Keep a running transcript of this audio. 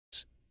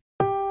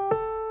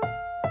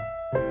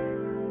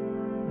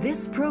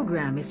This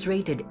program is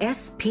rated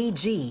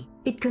SPG.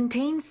 It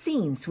contains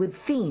scenes with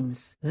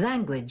themes,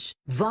 language,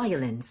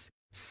 violence,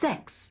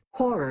 sex,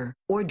 horror,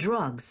 or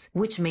drugs,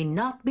 which may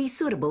not be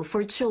suitable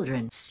for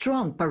children.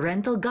 Strong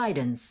parental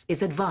guidance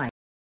is advised.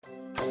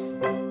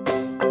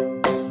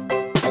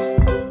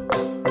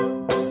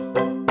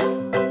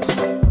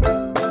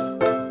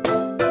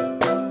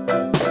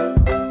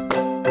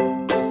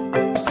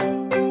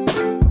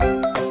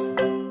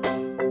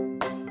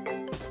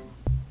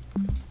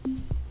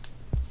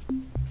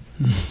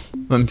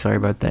 I'm sorry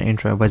about that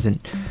intro. I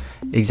wasn't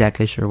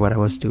exactly sure what I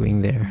was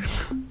doing there.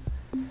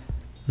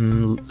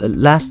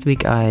 Last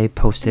week I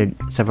posted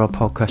several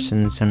poll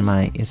questions on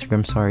my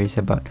Instagram stories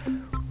about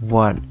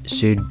what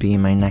should be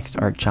my next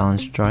art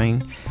challenge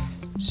drawing.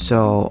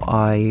 So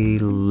I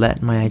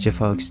let my IG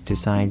folks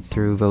decide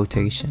through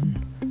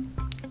votation.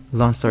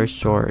 Long story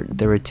short,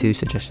 there were 2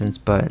 suggestions,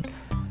 but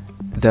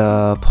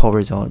the poll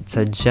result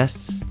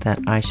suggests that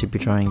I should be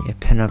drawing a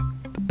pinup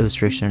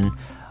illustration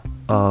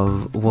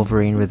of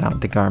Wolverine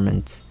without the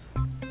garments.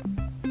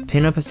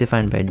 Pinup as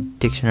defined by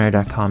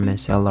dictionary.com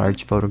is a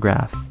large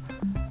photograph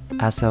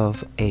as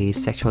of a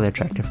sexually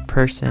attractive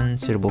person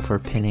suitable for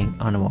pinning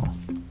on a wall.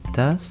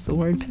 Thus the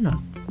word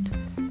pinup.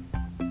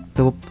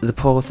 The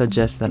poll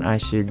suggests that I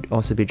should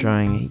also be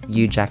drawing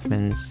Hugh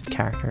Jackman's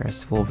character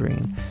as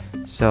Wolverine.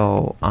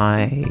 So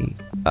I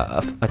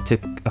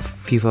took a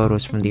few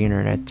photos from the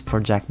internet for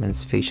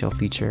Jackman's facial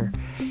feature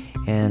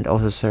and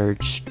also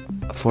searched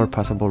for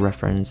possible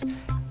reference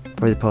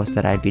for the post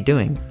that I'd be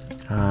doing.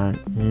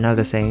 Now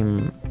the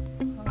same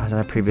as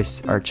my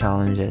previous art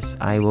challenges,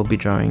 I will be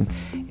drawing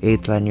a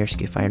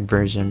Tlanierskified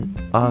version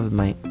of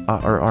my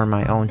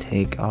own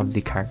take of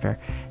the character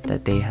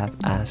that they have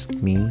asked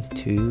me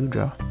to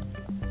draw.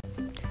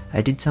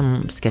 I did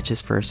some sketches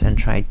first and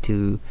tried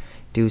to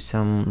do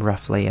some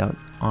rough layout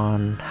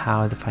on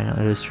how the final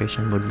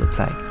illustration would look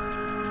like.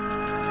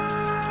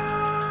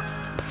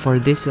 For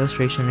this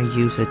illustration, I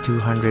used a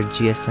 200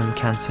 GSM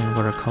Canson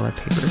watercolor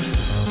paper.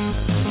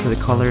 For the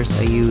colors,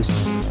 I used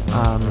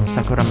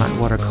Sakura matte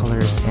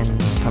watercolors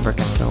and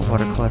Faber-Castell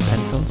watercolor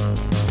pencils.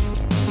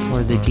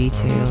 For the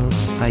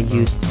details, I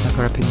used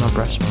Sakura Pigma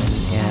brush pen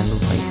and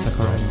white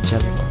Sakura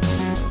jelly roll.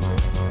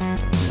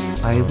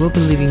 I will be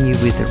leaving you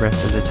with the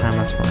rest of the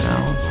time-lapse for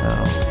now, so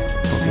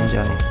hope you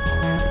enjoy.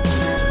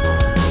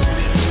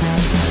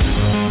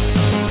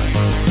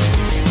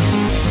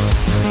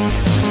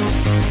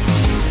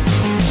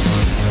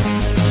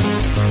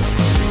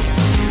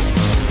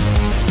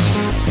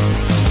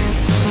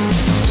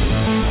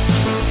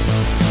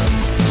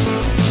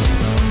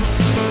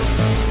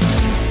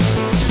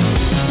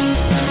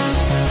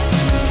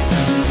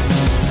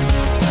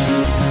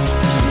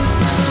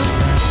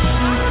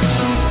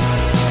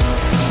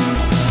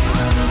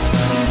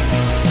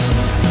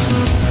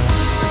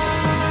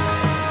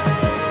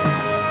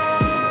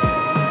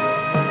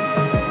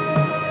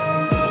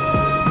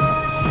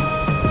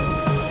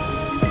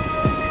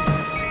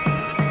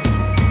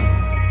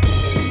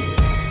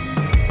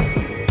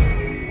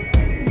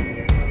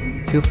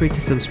 Feel free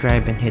to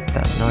subscribe and hit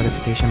the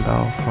notification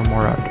bell for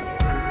more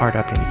art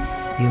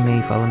updates. You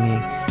may follow me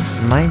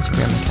on my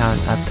Instagram account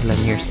at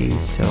Tlanierski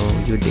so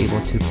you'll be able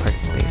to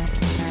participate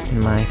in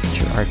my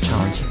future art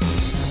challenges.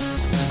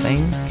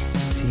 Thanks,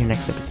 see you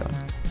next episode.